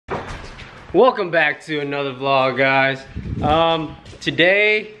Welcome back to another vlog, guys.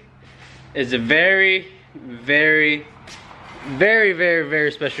 Today is a very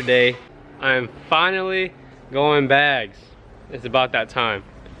special day. I'm finally going bags. It's about that time.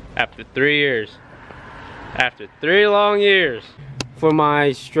 After 3 years. After 3 long years. For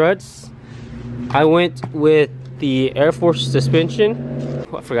my struts, I went with the Air Force suspension.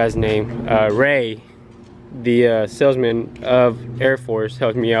 I forgot his name. Ray, the salesman of Air Force,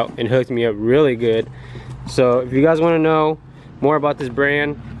 helped me out and hooked me up really good. So if you guys want to know more about this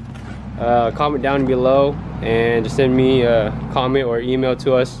brand, comment down below and just send me a comment or email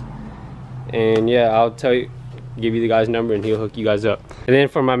to us, and yeah, I'll tell you, give you the guy's number and he'll hook you guys up. And then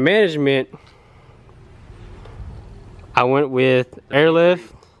for my management, I went with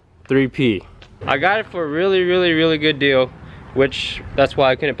Airlift 3P. I got it for a really good deal, which that's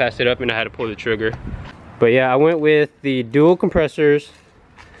why I couldn't pass it up and I had to pull the trigger. But yeah, I went with the dual compressors,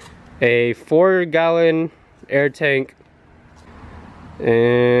 a 4-gallon air tank,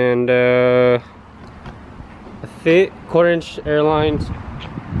 and a thick 1/4-inch airlines.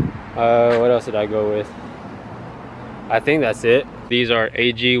 What else did I go with? I think that's it. These are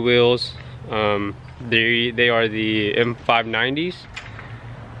AG wheels. They are the M590s,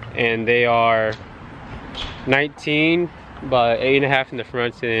 and they are 19 by 8.5 in the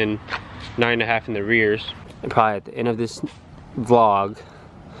fronts and 9.5 in the rears. And probably at the end of this vlog,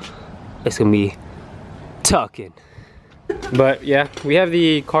 it's gonna be tucking. But yeah, we have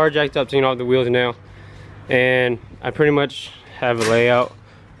the car jacked up, taking off the wheels now, and I pretty much have a layout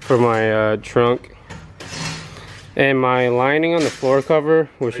for my trunk and my lining on the floor cover,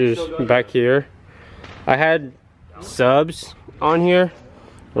 which is back here. I had subs on here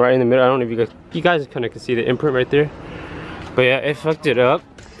right in the middle. I don't know if you guys kind of can see the imprint right there, but yeah, it fucked it up.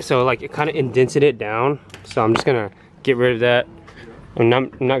 So like it kind of indented it down, so I'm just gonna get rid of that. I'm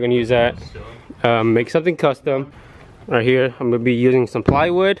not gonna use that. Make something custom. Right here, I'm gonna be using some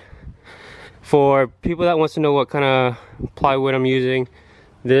plywood. For people that wants to know what kind of plywood I'm using,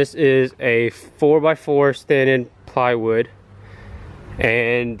 this is a 4x4 standard plywood,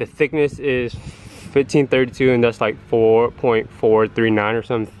 and the thickness is 1532, and that's like 4.439 or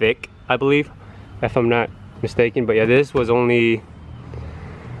something thick, I believe, if I'm not mistaken. But yeah, this was only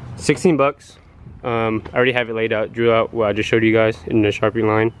 16 bucks. I already have it laid out, drew out what I just showed you guys in the Sharpie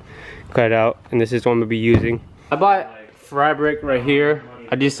line, cut it out, and this is what I'm gonna be using. I bought fabric right here.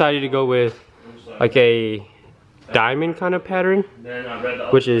 I decided to go with like a diamond kind of pattern,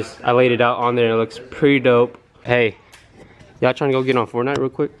 which is, I laid it out on there and it looks pretty dope. Hey, y'all trying to go get on Fortnite real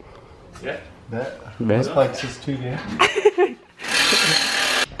quick? Yeah. Bet. Let's play just 2 games.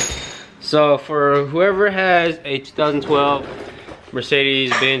 So for whoever has a 2012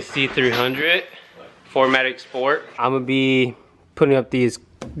 Mercedes Benz C300 4MATIC Sport, I'm gonna be putting up these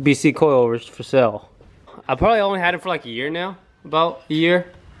BC coilovers for sale. I probably only had it for like a year now, about a year.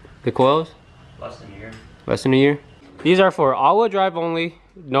 The coils? Less than a year. Less than a year. These are for all-wheel drive only,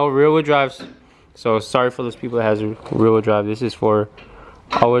 no rear-wheel drives. So sorry for those people that has rear-wheel drive. This is for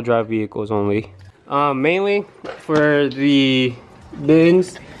all-wheel drive vehicles only. Mainly for the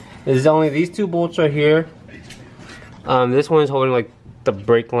Benz is only these 2 bolts right here. This one is holding like the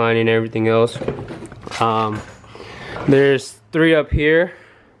brake line and everything else. There's 3 up here.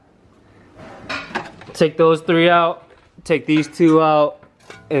 Take those 3 out, take these 2 out,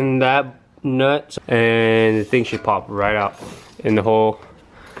 and that nut, and the thing should pop right out, and the whole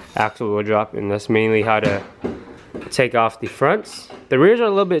axle will drop. And that's mainly how to take off the fronts. The rears are a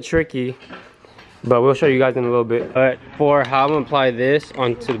little bit tricky, but we'll show you guys in a little bit. But for how I'm gonna apply this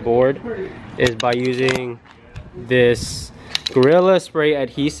onto the board is by using this Gorilla Spray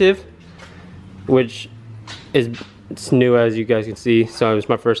adhesive, which is, it's new as you guys can see, so it's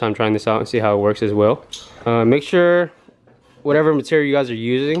my first time trying this out and see how it works as well. Make sure whatever material you guys are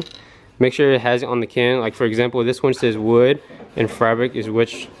using, make sure it has it on the can. Like for example, this one says wood and fabric is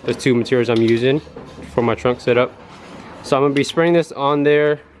which the 2 materials I'm using for my trunk setup. So I'm gonna be spraying this on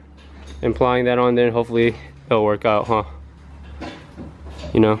there and applying that on there, and hopefully it'll work out, huh?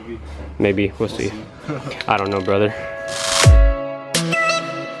 You know, maybe, we'll see. I don't know, brother.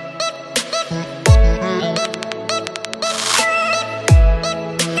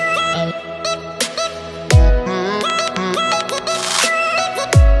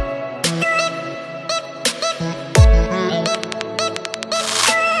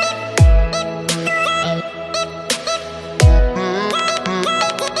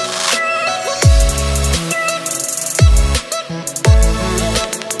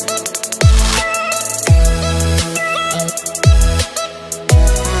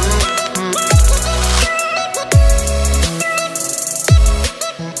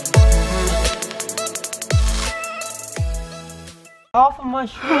 my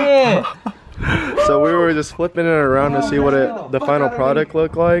shit. So we were just flipping it around to see what the final product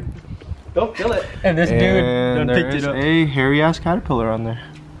looked like. Don't kill it. And this dude done picked it up. A hairy ass caterpillar on there.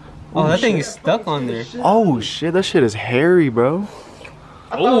 Oh, that thing is stuck on there. Oh shit, that shit is hairy, bro.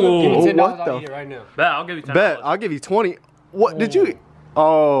 Oh, what the? Right now. Bet, I'll give you 10. Bet, I'll give you 20. What did you?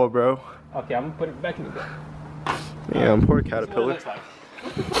 Oh, bro. Okay, I'm gonna put it back in the bag. Damn, poor caterpillar.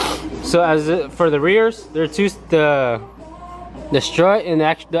 So for the rears, there are the strut and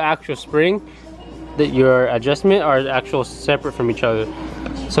the actual spring, that your adjustment are actual separate from each other.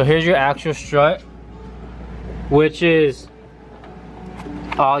 So here's your actual strut, which is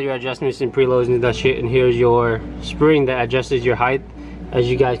all your adjustments and preloads and that shit, and here's your spring that adjusts your height. As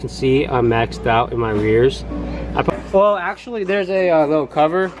you guys can see, I'm maxed out in my rears. Well, actually, there's a little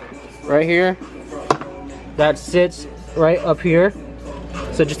cover right here that sits right up here.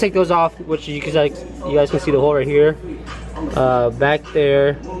 So just take those off, which you guys can see the hole right here. Back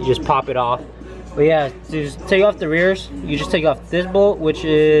there, you just pop it off. But yeah, to just take off the rears, you just take off this bolt, which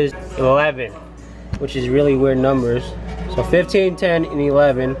is 11, which is really weird numbers. So 15, 10, and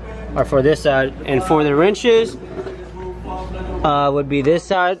 11 are for this side, and for the wrenches would be this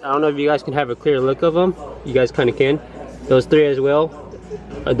side. I don't know if you guys can have a clear look of them. You guys kind of can. Those three as well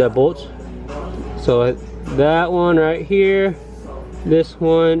are the bolts. So that one right here, this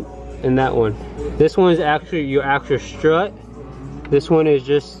one, and that one. This one is actually your actual strut. This one is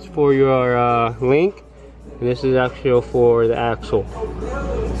just for your link, and this is actual for the axle,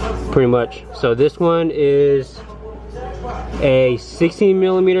 pretty much. So this one is a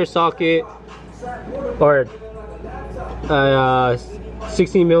 16mm socket, or a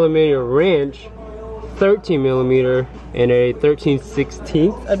 16mm wrench, 13mm, and a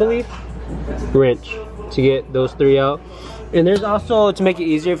 13/16, I believe, wrench to get those three out. And there's also, to make it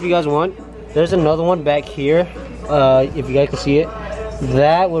easier if you guys want, there's another one back here, if you guys can see it.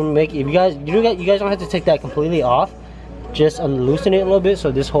 That will make, if you guys don't have to take that completely off, just loosen it a little bit,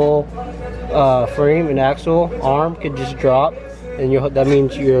 so this whole frame and axle arm could just drop, and that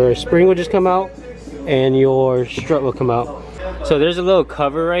means your spring will just come out and your strut will come out. So there's a little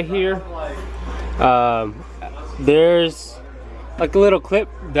cover right here. There's like a little clip,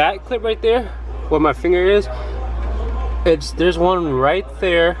 that clip right there where my finger is, there's one right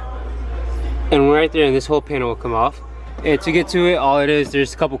there and right there, and this whole panel will come off. And to get to it, all it is,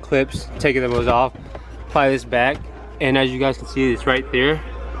 there's a couple clips, taking those off, apply this back, and as you guys can see, it's right there,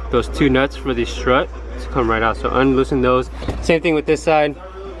 those two nuts for the strut to come right out. So unloosen those. Same thing with this side,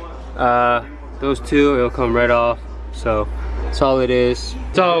 those two, it'll come right off. So that's all it is.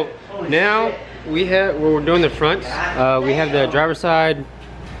 So now we're doing the fronts. We have the driver's side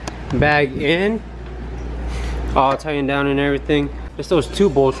bag in, all tightened down and everything. Just those two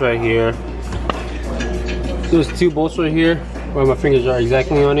bolts right here. Those two bolts right here, where my fingers are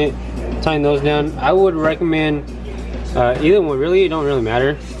exactly on it. Tighten those down. I would recommend either one, really, it don't really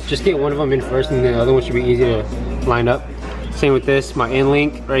matter. Just get one of them in first, and the other one should be easy to line up. Same with this, my end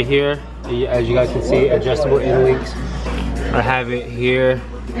link right here. As you guys can see, adjustable end links. I have it here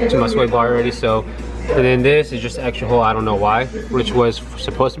to my sway bar already. So, and then this is just an extra hole, I don't know why, which was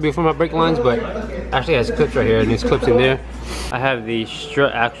supposed to be for my brake lines, but actually has clips right here, and these clips in there. I have the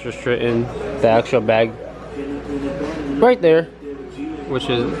actual strut in the actual bag right there, which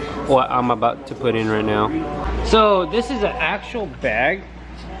is what I'm about to put in right now. So this is an actual bag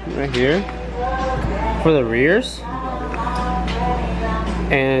right here for the rears,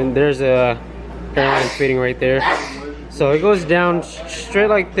 and there's a airline fitting right there. So it goes down straight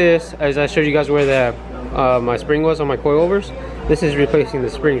like this, as I showed you guys where the my spring was on my coilovers. This is replacing the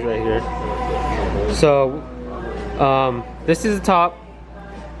springs right here. So this is the top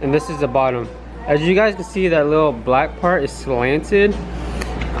and this is the bottom. As you guys can see, that little black part is slanted.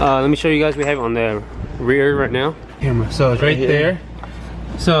 Let me show you guys, we have it on the rear right now. So it's right there.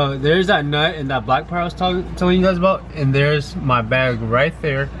 So there's that nut and that black part I was telling you guys about, and there's my bag right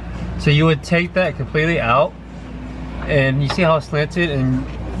there. So you would take that completely out, and you see how it's slanted, and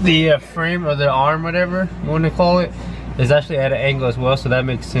the frame or the arm, whatever you want to call it, is actually at an angle as well. So that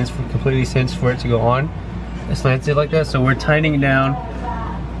makes sense, completely sense for it to go on. It's slanted like that. So we're tightening down,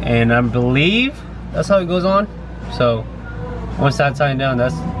 and I believe that's how it goes on. So once that's tightened down,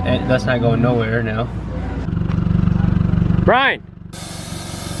 that's not going nowhere now. Brian!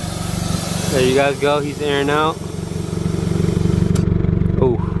 There you guys go, he's airing out.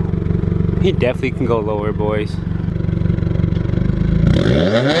 Oh, he definitely can go lower, boys.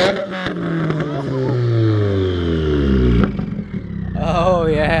 Oh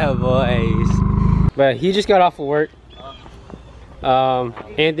yeah, boys. But he just got off of work.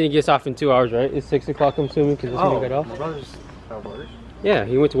 Anthony gets off in 2 hours, right? It's 6 o'clock, I'm assuming, because this one got off. My brother's at work. Yeah,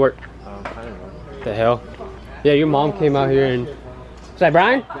 he went to work. I don't know. The hell? Yeah, your mom came out here and was like,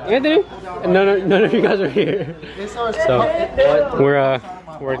 Brian, Anthony, and none of you guys are here. So we're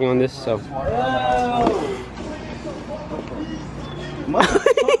working on this. So.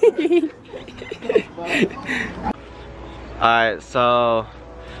 Alright, so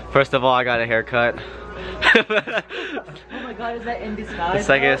first of all, I got a haircut. Oh my god, is that in disguise?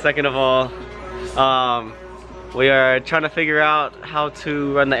 Second of all, we are trying to figure out how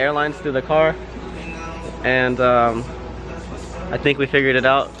to run the airlines through the car, and I think we figured it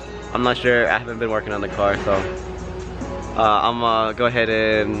out. I'm not sure, I haven't been working on the car, so I'm gonna go ahead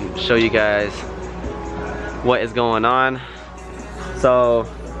and show you guys what is going on. So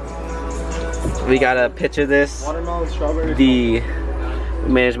we got a picture of this. The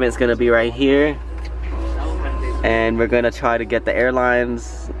management's gonna be right here, and we're gonna try to get the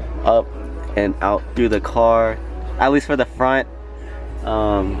airlines up and out through the car, at least for the front.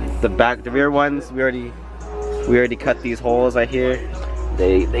 The rear ones, we already cut these holes right here.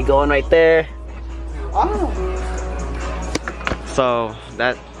 They go in right there. So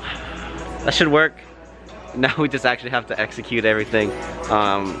that should work. Now we just actually have to execute everything.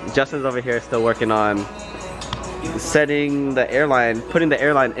 Justin's over here still working on setting the airline, putting the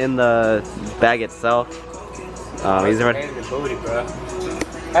airline in the bag itself. He's ready.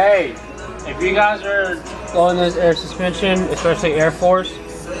 Hey, if you guys are going this air suspension, especially Air Force,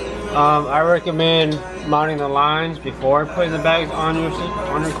 I recommend mounting the lines before putting the bags on your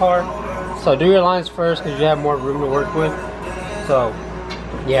car. So do your lines first because you have more room to work with. So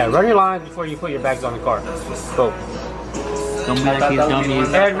yeah, run your lines before you put your bags on the car. Cool. Don't be like these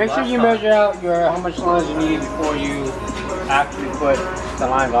dummies. And make sure you measure out how much lines you need before you actually put the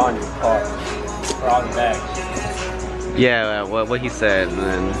lines on your car for all the bags. Yeah, what he said, and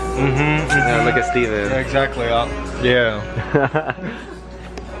then yeah, look at Steven. Yeah, exactly. Yeah.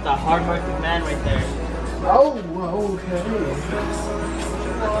 The hard-working man right there. Oh, okay.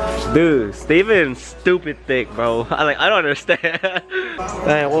 Dude, Steven's stupid thick, bro. I don't understand.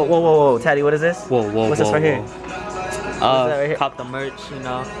 Hey, whoa, Taddy, what is this? What's this right here? Right here? Cop the merch, you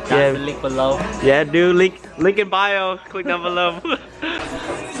know. Yeah. The link below. Yeah, dude, link in bio. Click down below.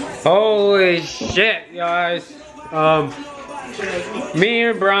 Holy shit, guys. Me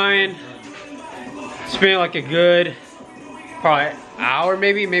and Brian spent like a good probably hour,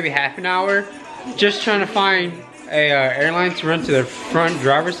 maybe half an hour, just trying to find a airline to run to the front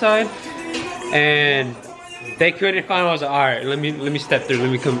driver's side, and they couldn't find. I was like, all right, let me step through,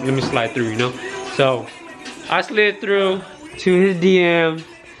 let me slide through, you know. So I slid through to his DM.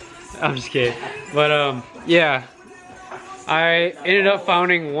 I'm just kidding, but yeah, I ended up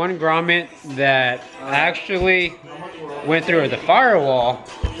finding one grommet that actually went through the firewall,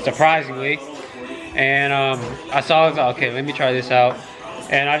 surprisingly. And I saw it, okay, let me try this out.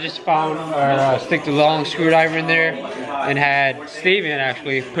 And I just found, stick the long screwdriver in there, and had Steven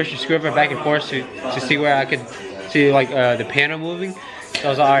actually push the screwdriver back and forth to see where I could see like the panel moving. So I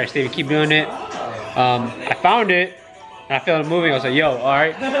was like, all right, Steven, keep doing it. I found it, and I felt it moving. I was like, yo, all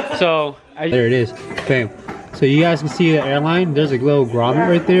right. So there it is, bam. So you guys can see the airline. There's a little grommet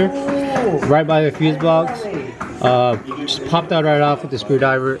right there, right by the fuse box. Just pop that right off with the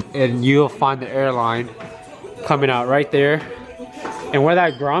screwdriver, and you'll find the airline coming out right there. And where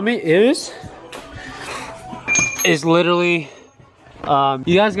that grommet is literally,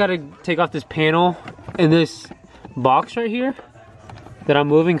 you guys gotta take off this panel, and this box right here that I'm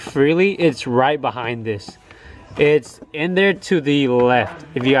moving freely, it's right behind this. It's in there to the left,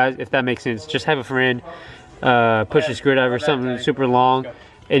 if that makes sense. Just have a friend push a screwdriver, something super long,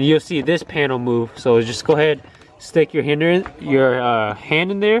 and you'll see this panel move. So just go ahead, stick your hand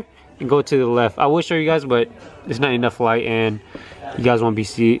in there and go to the left. I will show you guys, but there's not enough light, and you guys won't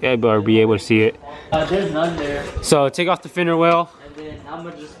be able to see it. There's none there. So take off the fender well, and then I'm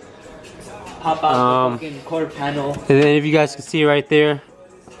gonna just pop out the fucking quarter panel. and then if you guys can see right there,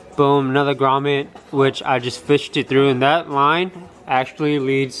 boom, another grommet, which I just fished it through, and that line actually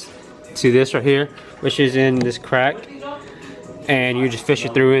leads to this right here, which is in this crack, and you just fish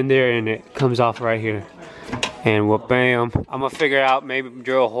it through in there, and it comes off right here. And well, bam, I'm gonna figure out, maybe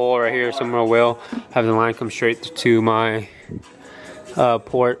drill a hole right here somewhere, well, have the line come straight to my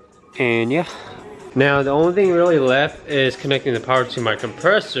port, and yeah. Now the only thing really left is connecting the power to my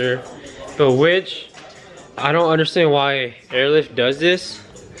compressor, but which I don't understand why Airlift does this,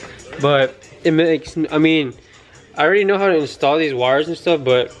 but it makes, I mean, I already know how to install these wires and stuff,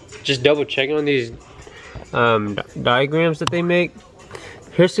 but just double checking on these diagrams that they make.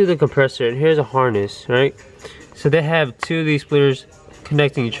 Here's to the compressor, and here's a harness, right? So they have two of these splitters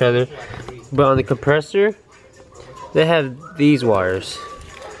connecting each other, but on the compressor, they have these wires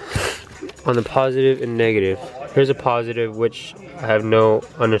on the positive and negative. Here's a positive, which I have no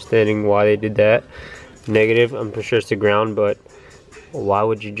understanding why they did that. Negative, I'm pretty sure it's the ground, but why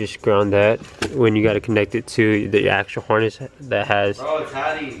would you just ground that when you got to connect it to the actual harness that has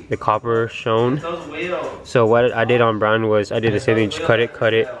the copper shown? So what I did on brown was I did the same thing, just cut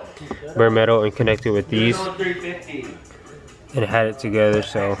it, bare metal, and connect it with these, and had it together.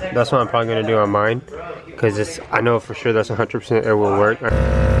 So that's what I'm probably gonna do on mine, because I know for sure that's 100% it will work.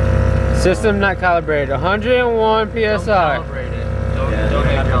 System not calibrated, 101 psi.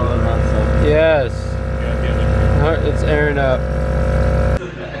 Yes, it's airing up.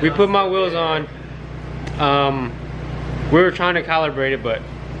 We put my wheels on. We were trying to calibrate it, but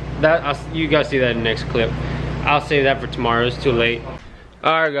you guys see that in the next clip. I'll save that for tomorrow. It's too late.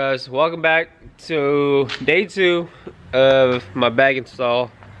 All right, guys, welcome back to day 2 of my bag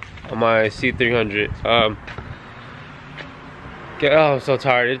install on my C300. Oh, I'm so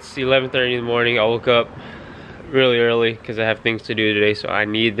tired. It's 11:30 in the morning. I woke up really early because I have things to do today, so I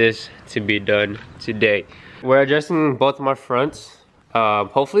need this to be done today. We're adjusting both of my fronts.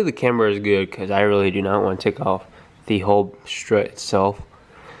 Hopefully the camera is good, because I really do not want to take off the whole strut itself.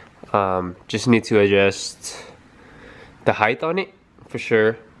 Just need to adjust the height on it for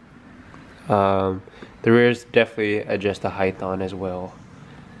sure. The rears definitely adjust the height on as well.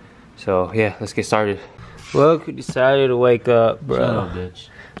 So yeah, let's get started. Look who decided to wake up, bro. Shut up, bitch.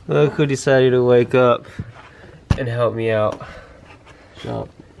 Look who decided to wake up and help me out. Shut up.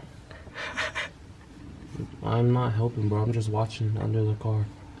 I'm not helping, bro. I'm just watching under the car.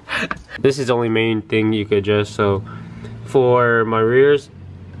 This is the only main thing you could adjust. So for my rears,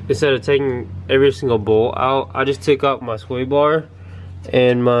 instead of taking every single bolt out, I just took out my sway bar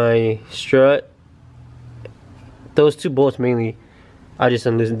and my strut. Those 2 bolts mainly, I just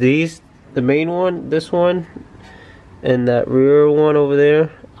unloosened these. The main one, this one, and that rear one over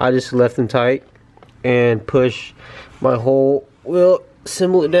there, I just left them tight and push my whole wheel,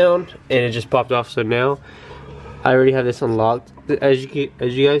 assemble it down, and it just popped off. So now I already have this unlocked. As you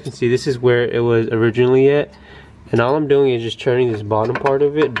guys can see, this is where it was originally at, and all I'm doing is just turning this bottom part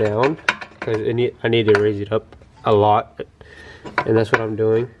of it down, because I need to raise it up a lot, and that's what I'm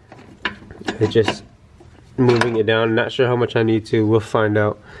doing. It's just moving it down. Not sure how much I need to. We'll find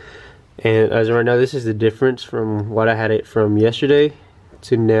out. And as of right now, this is the difference from what I had it from yesterday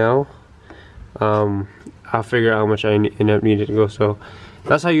to now. I'll figure out how much I end up needing to go. So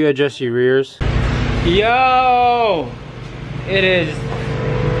that's how you adjust your rears. Yo, it is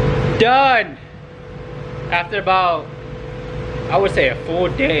done after about, I would say, a full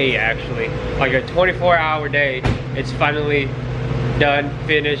day, actually, like a 24-hour day. It's finally done,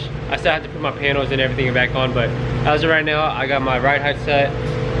 finished. I still have to put my panels and everything back on, but as of right now, I got my ride height set,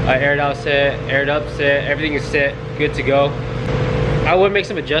 aired out set, aired up set, everything is set, good to go. I would make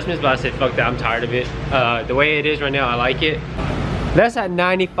some adjustments, but I said fuck that, I'm tired of it. The way it is right now, I like it. That's at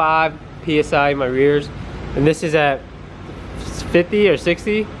 95 psi in my rears, and this is at 50 or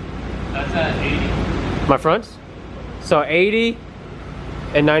 60. That's at 80. My fronts? So 80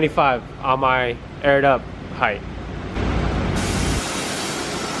 and 95 on my aired up height.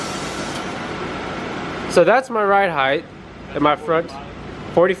 So that's my ride height in my front,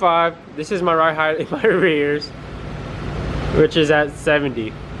 45. This is my ride height in my rears, which is at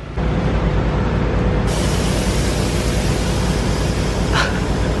 70.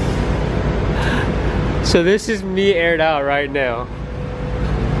 So this is me aired out right now.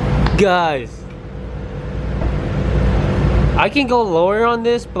 Guys, I can go lower on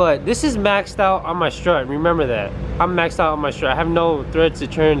this, but this is maxed out on my strut. Remember that. I'm maxed out on my strut. I have no threads to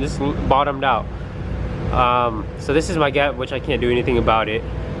turn. This is bottomed out. So this is my gap, which I can't do anything about it.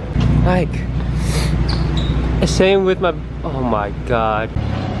 Like, same with my, oh my god.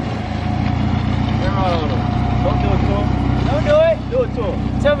 Don't do it to him. Don't do it. Do it to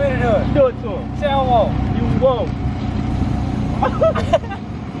him. Tell me to do it. Do it to him. Say I won't. You won't.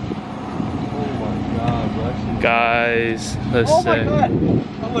 Oh my god, bro. Guys, let's Oh say. my god.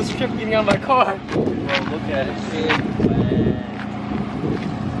 I almost tripped getting out of my car. Bro, look at it.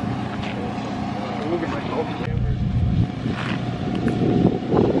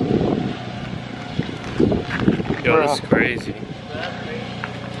 Yo, this is crazy.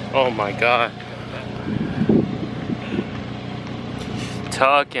 Oh my god.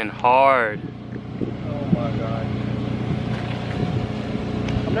 Tucking hard. Oh my god.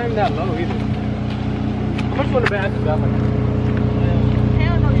 I'm not even that low either. How much would a bath is that like?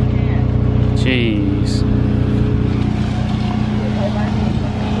 Hell no, you can't. Jeez.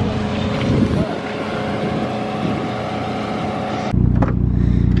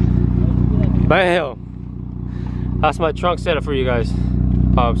 Bam. That's my trunk setup for you guys.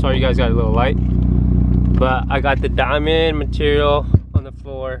 Sorry you guys got a little light, but I got the diamond material on the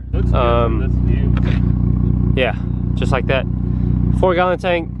floor. Yeah, just like that. 4-gallon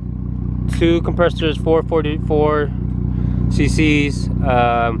tank, 2 compressors, 444 cc's,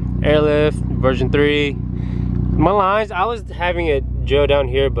 airlift version 3. My lines, I was having it drill down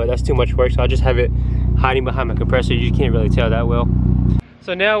here, but that's too much work, so I just have it hiding behind my compressor. You can't really tell that well.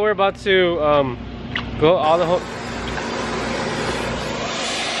 So now we're about to go all the whole.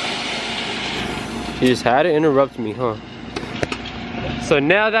 You just had to interrupt me, huh? So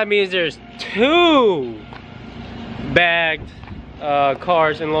now that means there's 2 bagged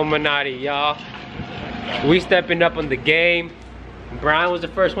cars in Illuminati, y'all. We stepping up on the game. Brian was the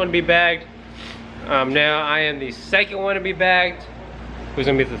first one to be bagged. Now I am the second one to be bagged. Who's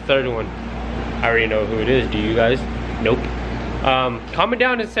gonna be the third one? I already know who it is. Do you guys? Nope. Comment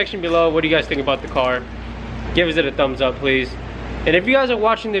down in the section below, what do you guys think about the car? Give us a thumbs up, please. And if you guys are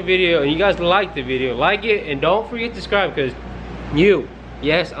watching the video and you guys like the video, like it, and don't forget to subscribe, because you,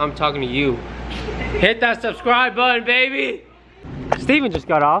 yes, I'm talking to you, hit that subscribe button, baby. Steven just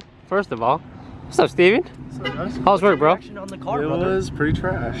got off, first of all. What's up, Steven? What's up, guys? How's work, bro? On the car, It brother. was pretty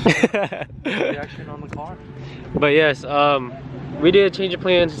trash. Reaction on the car. But yes, we did a change of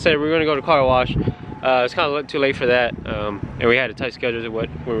plans and said we were gonna go to car wash. It's kind of too late for that, and we had a tight schedule of what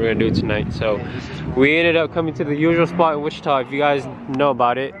we were gonna do tonight. So we ended up coming to the usual spot in Wichita. If you guys know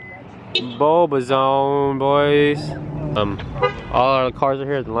about it, Boba Zone, boys. All our cars are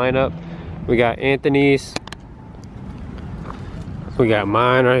here at the lineup. We got Anthony's. We got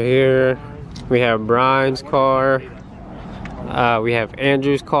mine right here. We have Brian's car. We have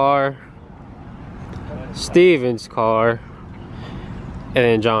Andrew's car. Steven's car. And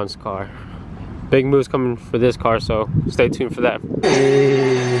then John's car. Big moves coming for this car, so stay tuned for that.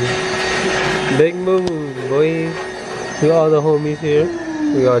 Big moves, boys. We all the homies here.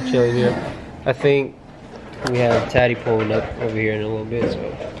 We all chilling here. I think we have Taddy pulling up over here in a little bit, so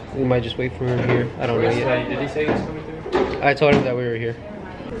we might just wait for him here. I don't know yet. Did he say he was coming through? I told him that we were here.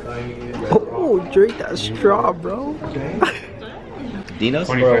 Oh, drink that straw, bro. Dino's?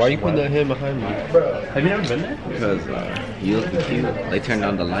 Bro, why are you putting that hand behind me? Have you never been there? Because you look cute. They turned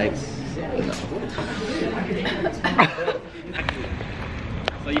on the lights. You know.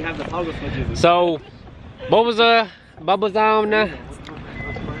 So you have the toggle switches. So, bubbles down. I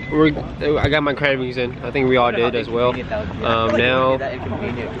got my cravings in. I think we all did as well. Now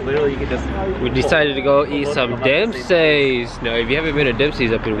we decided to go eat some Dempsey's. Now, if you haven't been to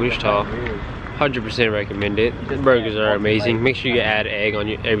Dempsey's up in Wichita, 100% recommend it. The burgers are amazing. Make sure you add egg on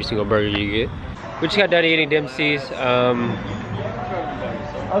every single burger you get. We just got done eating Dempsey's.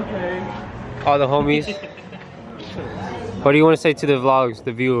 All the homies. What do you want to say to the vlogs,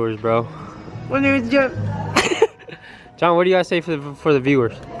 the viewers, bro? My name is Jeff. John, what do you guys say for the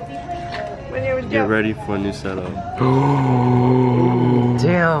viewers? My name is Get Jeff. ready for a new setup.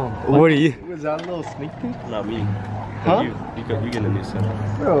 Damn. What are you? Was that a little sneak peek? Not me. Huh? You get a new setup.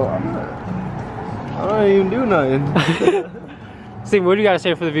 Bro, I don't even do nothing. Steve, what do you gotta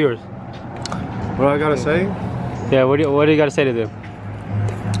say for the viewers? What I gotta say? Yeah, what do you gotta say to them?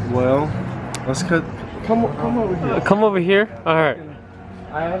 Well, let's come over here. Come over here. All right.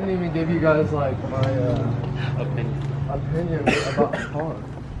 I haven't even give you guys like my opinion about the car.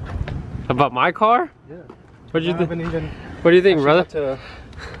 About my car? Yeah. What do you I think? haven't even What do you think, brother? to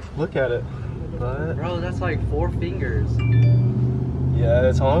look at it. But Bro, that's like 4 fingers. yeah,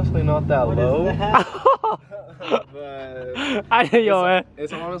 it's honestly not that low. But I know, yo, man.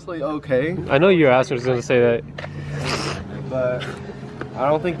 it's honestly okay. I know your ass was gonna say that. But I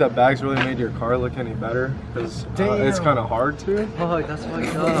don't think the bags really made your car look any better because it's kind of hard to. Fuck, that's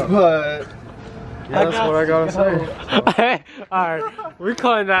fucked up. But yeah, that's what I gotta say. All right, we're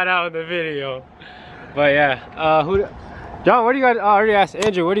calling that out in the video. But yeah, John, what do you got? I already asked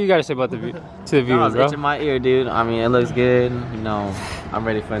Andrew. What do you got to say about to the viewers, bro? It's in my ear, dude. I mean, it looks good. You know, I'm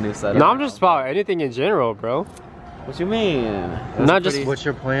ready for a new setup. No, I'm just about anything in general, bro. What you mean? Not just. What's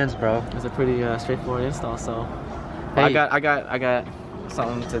your plans, bro? It's a pretty straightforward install, so. Hey. I got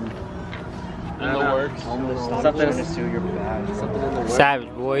something to. In the works. Something in the works. Savage,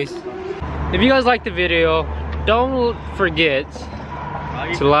 boys. If you guys like the video, don't forget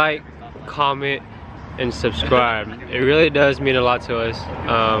to like, comment, and subscribe. It really does mean a lot to us.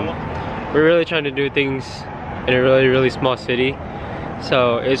 We're really trying to do things in a really small city,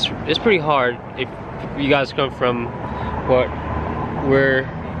 so it's pretty hard if you guys come from what we're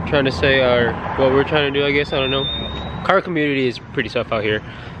trying to say or what we're trying to do. I guess I don't know. Car community is pretty tough out here,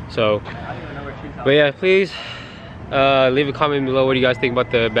 so. But yeah, please leave a comment below. What do you guys think about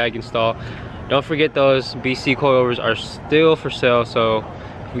the bag install? Don't forget those BC coilovers are still for sale, so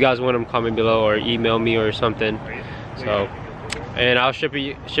if you guys want them, comment below or email me or something. So, and I'll ship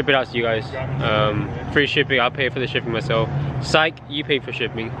it out to you guys. Free shipping, I'll pay for the shipping myself. Psych, you pay for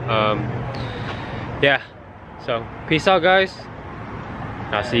shipping. Yeah, so peace out guys.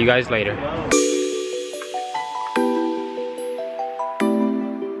 I'll see you guys later.